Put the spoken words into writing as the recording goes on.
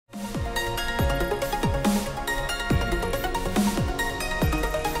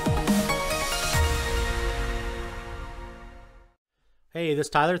Hey, this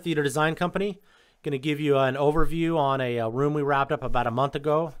is Tyler, Theater Design Company. Going to give you an overview on a room we wrapped up about a month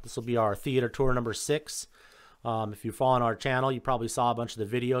ago. This will be our theater tour number 6. If you follow on our channel, you probably saw a bunch of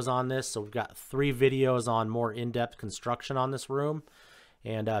the videos on this. So we've got 3 videos on more in-depth construction on this room.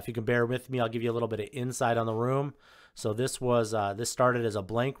 And if you can bear with me, I'll give you a little bit of insight on the room. So this started as a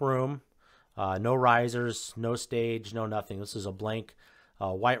blank room, no risers, no stage, no nothing. This is a blank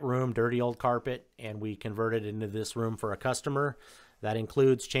white room, dirty old carpet, and we converted it into this room for a customer. That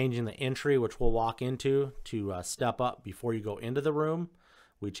includes changing the entry, which we'll walk into to step up before you go into the room.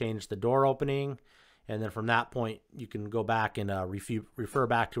 We changed the door opening, and then from that point, you can go back and refer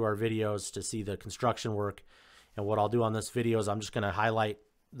back to our videos to see the construction work. And what I'll do on this video is I'm just going to highlight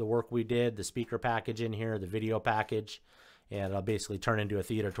the work we did, the speaker package in here, the video package, and I'll basically turn into a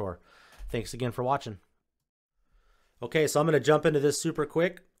theater tour. Thanks again for watching. Okay, so I'm going to jump into this super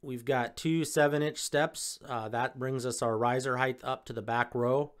quick. We've got 2 7-inch steps. That brings us our riser height up to the back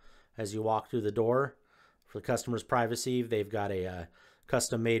row as you walk through the door. For the customer's privacy, they've got a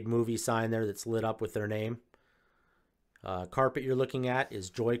custom-made movie sign there that's lit up with their name. Carpet you're looking at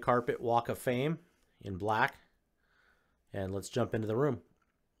is Joy Carpet Walk of Fame in black. And let's jump into the room.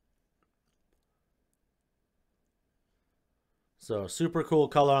 So super cool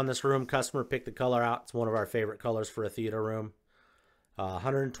color on this room. Customer picked the color out. It's one of our favorite colors for a theater room.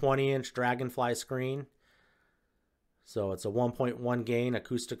 120-inch Dragonfly screen. So it's a 1.1 gain,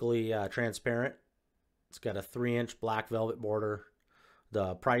 acoustically transparent. It's got a 3-inch black velvet border.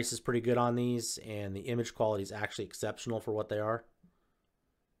 The price is pretty good on these, and the image quality is actually exceptional for what they are.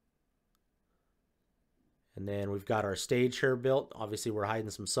 And then we've got our stage here built. Obviously, we're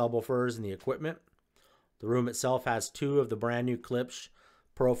hiding some subwoofers in the equipment. The room itself has 2 of the brand new Klipsch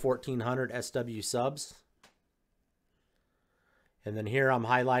Pro 1400 SW subs. And then here I'm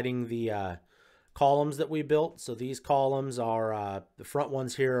highlighting the columns that we built. So these columns are, the front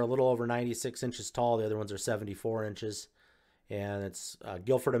ones here are a little over 96 inches tall. The other ones are 74 inches. And it's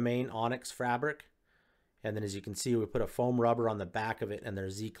Guilford of Maine onyx fabric. And then as you can see, we put a foam rubber on the back of it and they're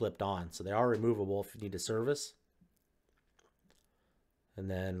Z-clipped on. So they are removable if you need to service. And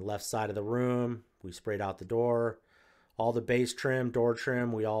then left side of the room, we sprayed out the door. All the base trim, door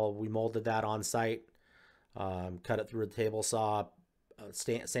trim, we molded that on site. Cut it through a table saw,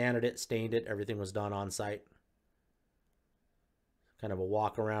 sanded it, stained it. Everything was done on site. Kind of a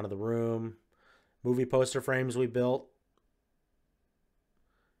walk around of the room. Movie poster frames we built.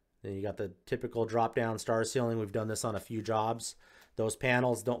 Then you got the typical drop-down star ceiling. We've done this on a few jobs. Those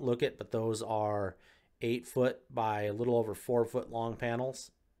panels, don't look it, but those are 8 foot by a little over 4 foot long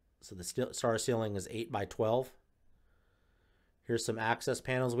panels. So the star ceiling is 8 by 12. Here's some access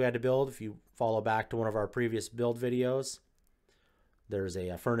panels we had to build. If you follow back to one of our previous build videos, there's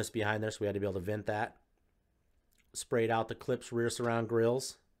a furnace behind there, so we had to be able to vent that. Sprayed out the Klipsch rear surround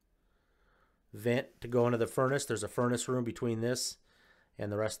grills. Vent to go into the furnace. There's a furnace room between this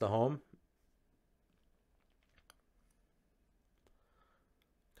and the rest of the home.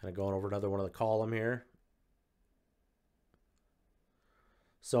 Kind of going over another one of the column here.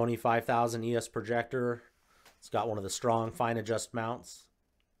 Sony 5000 ES projector. It's got one of the strong fine adjust mounts.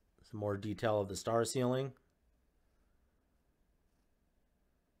 Some more detail of the star ceiling.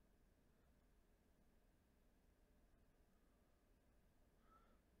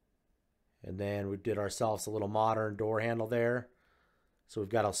 And then we did ourselves a little modern door handle there. So we've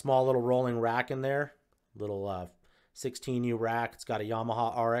got a small little rolling rack in there. Little 16U rack. It's got a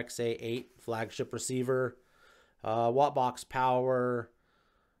Yamaha RXA 8 flagship receiver. Watt box power.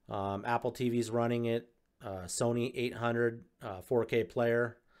 Apple TV's running it. Sony 800 4K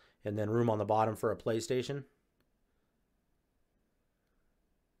player, and then room on the bottom for a PlayStation.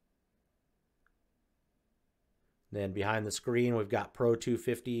 Then behind the screen, we've got Pro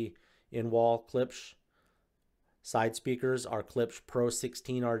 250 in-wall Klipsch. Side speakers are Klipsch Pro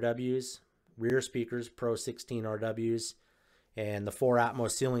 16 RWs. Rear speakers, Pro 16 RWs. And the 4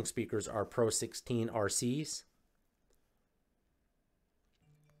 Atmos ceiling speakers are Pro 16 RCs.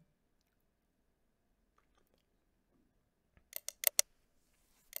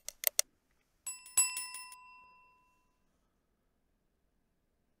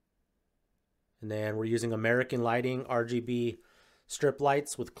 And then we're using American Lighting RGB strip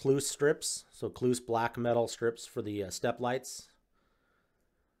lights with Klipsch strips. So Klipsch black metal strips for the step lights.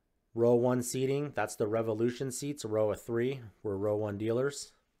 Row 1 seating, that's the Revolution seats, a row of 3. We're row 1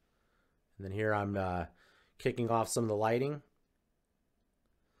 dealers. And then here I'm kicking off some of the lighting.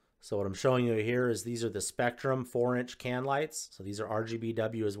 So what I'm showing you here is these are the Spectrum 4-inch can lights. So these are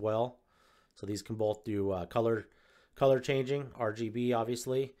RGBW as well. So these can both do color changing, RGB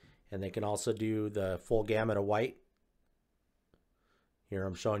obviously. And they can also do the full gamut of white. Here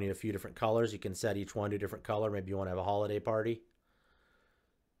I'm showing you a few different colors. You can set each one to a different color. Maybe you want to have a holiday party.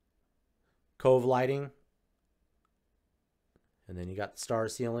 Cove lighting. And then you got the star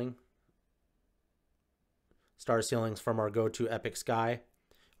ceiling. Star ceilings from our go-to Epic Sky.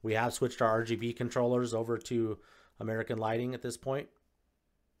 We have switched our RGB controllers over to American lighting at this point.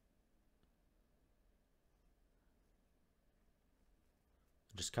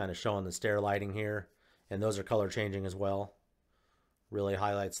 Just kind of showing the stair lighting here. And those are color changing as well. Really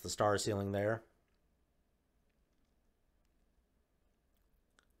highlights the star ceiling there.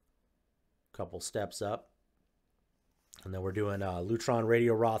 Couple steps up. And then we're doing Lutron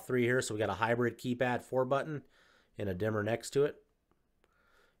Radio Raw 3 here. So we got a hybrid keypad 4 button and a dimmer next to it.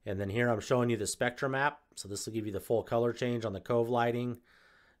 And then here I'm showing you the spectrum map. So this will give you the full color change on the cove lighting,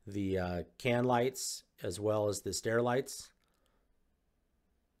 the can lights, as well as the stair lights.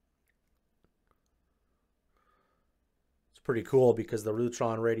 It's pretty cool because the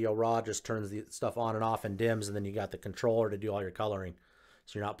Lutron Radio Raw just turns the stuff on and off and dims, and then you got the controller to do all your coloring.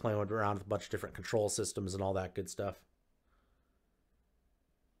 So you're not playing around with a bunch of different control systems and all that good stuff.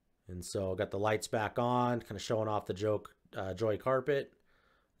 And so got the lights back on, kind of showing off the Joy carpet.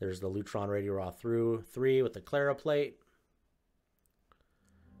 There's the Lutron Radio Raw 3 with the Clara plate.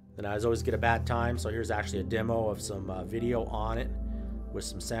 Then I always get a bad time, so here's actually a demo of some video on it with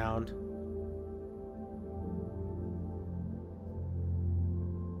some sound.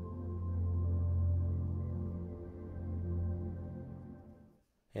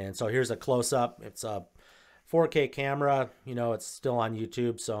 And so here's a close-up. It's a 4K camera. You know, it's still on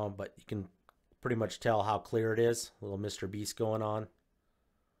YouTube, so but you can pretty much tell how clear it is. A little Mr. Beast going on.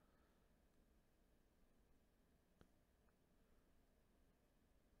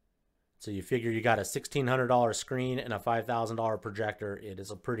 So you figure you got a $1,600 screen and a $5,000 projector. It is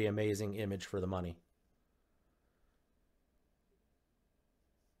a pretty amazing image for the money.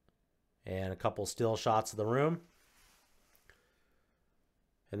 And a couple still shots of the room.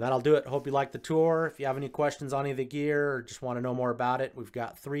 And that'll do it. Hope you liked the tour. If you have any questions on any of the gear or just want to know more about it, we've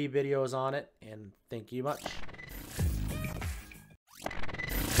got 3 videos on it. And thank you much.